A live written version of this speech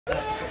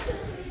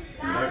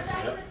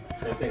Yep.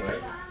 Same thing,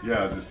 right?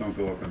 Yeah, just don't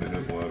go up into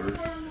his letters.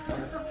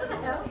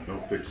 No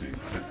fixing.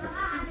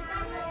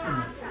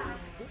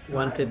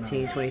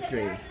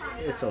 115.23.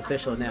 It's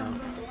official now.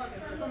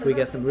 We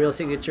got some real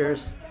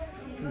signatures.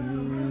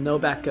 No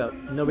backup.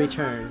 No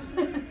returns.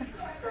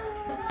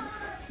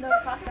 No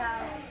cross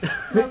out.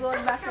 No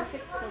going back to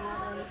fix the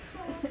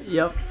letters.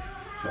 Yep.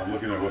 So I'm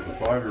looking at what the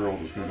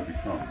 5-year-old is going to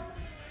become.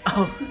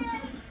 Oh.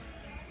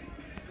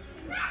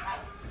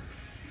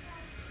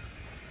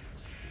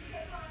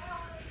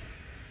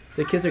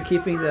 The kids are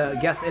keeping the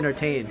guests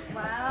entertained.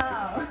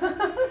 Wow.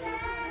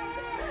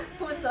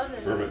 What's up?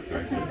 Perfect,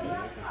 thank you.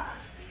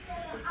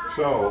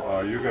 So,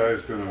 are you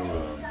guys going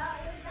to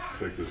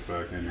take this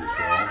back in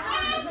yourself?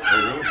 Oh,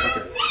 really?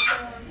 Okay.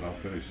 I'll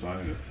finish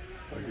signing it.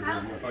 Thank you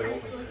very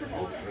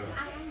much.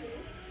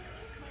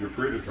 You're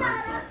free to drink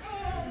now.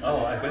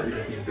 Oh, I bet you.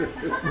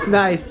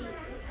 Nice.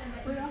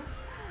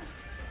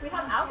 We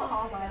have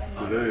alcohol by the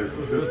way. Today is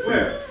the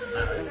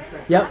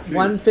 15th. Yep,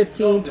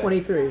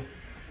 115.23.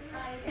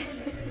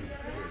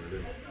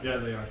 Yeah,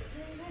 they are.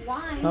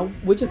 Wine.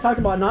 We just talked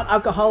about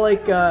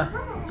non-alcoholic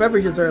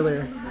beverages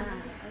earlier.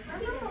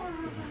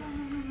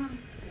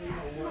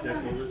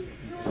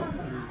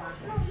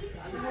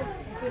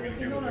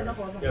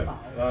 Yeah,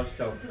 I'll just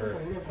tell her.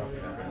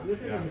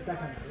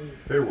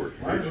 Hayward,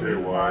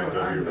 Hayward,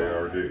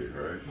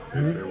 right?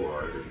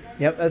 Hayward.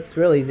 Yep, that's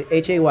real easy.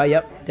 Hay,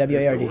 yep,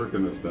 W-A-R-D.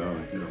 Working this down. I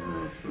can't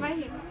remember. Right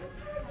here.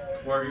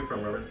 Where are you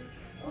from, Robert?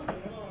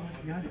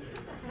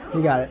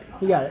 You got it.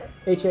 You got it.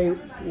 Hay,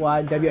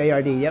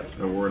 yep.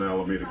 And we're in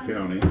Alameda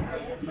County.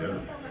 Yeah.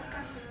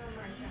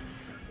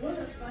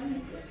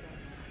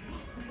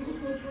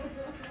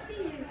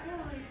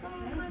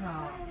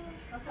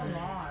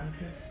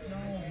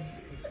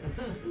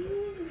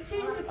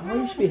 Oh,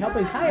 you should be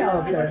helping Kai out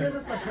up there.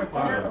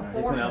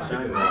 He's an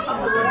outsider.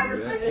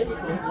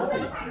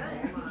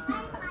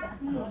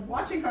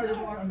 Watching her just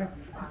walk on me.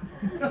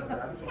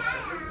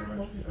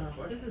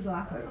 This is the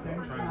last one.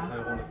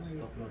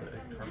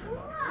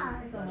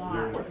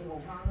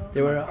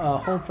 They were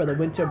home for the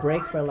winter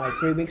break for like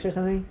 3 weeks or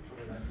something.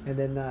 And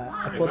then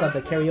I pulled out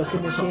the karaoke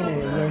machine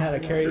and learned how to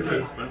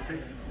karaoke.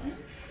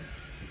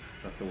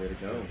 That's the way to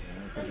go.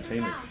 It's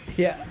entertainment.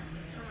 Yeah.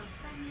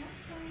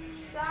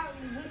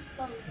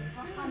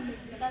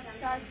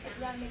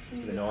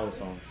 They know all the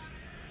songs.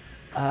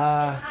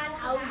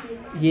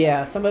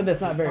 Yeah, some of it's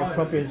not very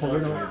appropriate. So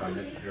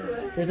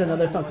there's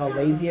another song called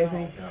Lazy, I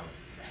think.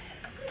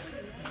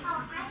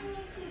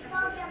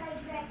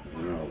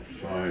 And I'll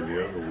sign the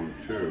other one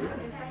too.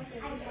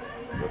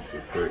 That's the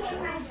fake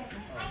one.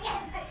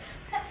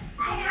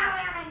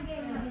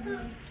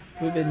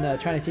 We've been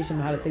trying to teach them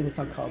how to sing this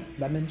song called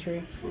Lemon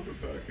Tree. Flip it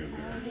back in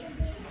there.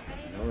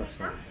 Another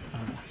song.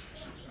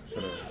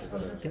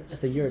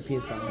 It's a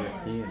European song.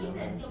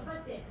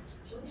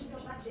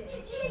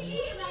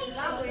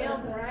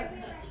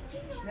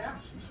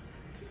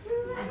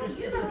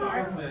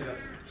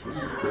 This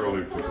is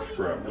purely for the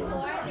scrapbook.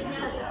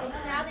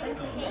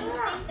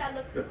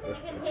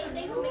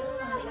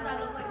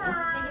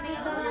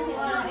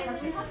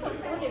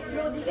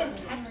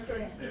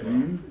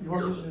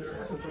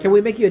 Can we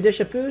make you a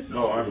dish of food?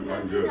 No,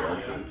 I'm good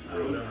actually.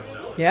 Really.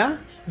 Yeah?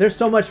 There's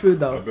so much food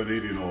though. I've been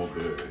eating all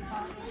day.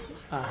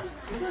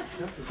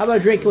 How about a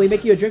drink? Can we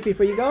make you a drink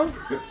before you go?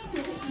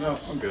 No,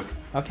 I'm good.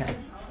 Okay.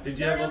 Did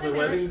you have other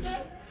weddings?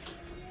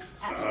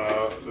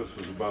 This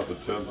is about the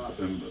 10th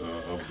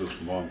of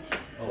this month.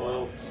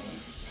 Oh,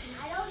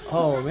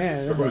 Oh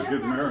man. Everybody's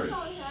getting married.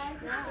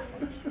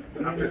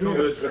 after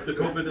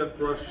COVID, that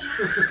brush.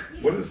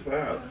 What is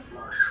that?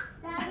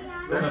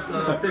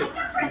 That's pig.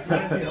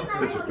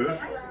 It's a fish?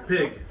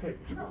 Pig.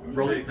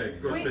 Roast pig.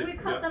 We Roast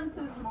pig. cut them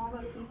to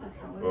smaller pieces,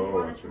 so we Oh,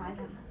 want I to see. try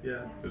them.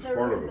 Yeah. It's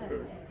part of a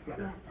pig. Yeah.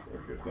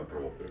 Okay, it's not the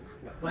whole pig.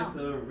 It's like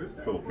the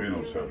rib.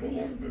 Filipinos have the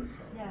whole pig.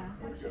 Yeah.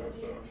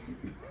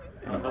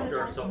 After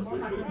our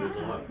self-sufficient, there's a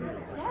lot of food.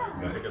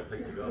 I think I'll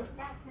take to go.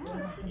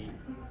 Eat.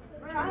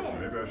 Maybe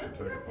I should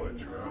take a plate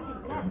to go.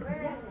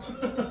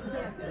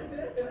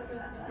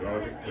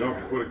 You don't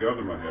have to put a gun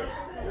to my head.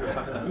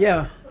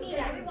 Yeah.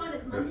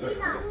 That's it.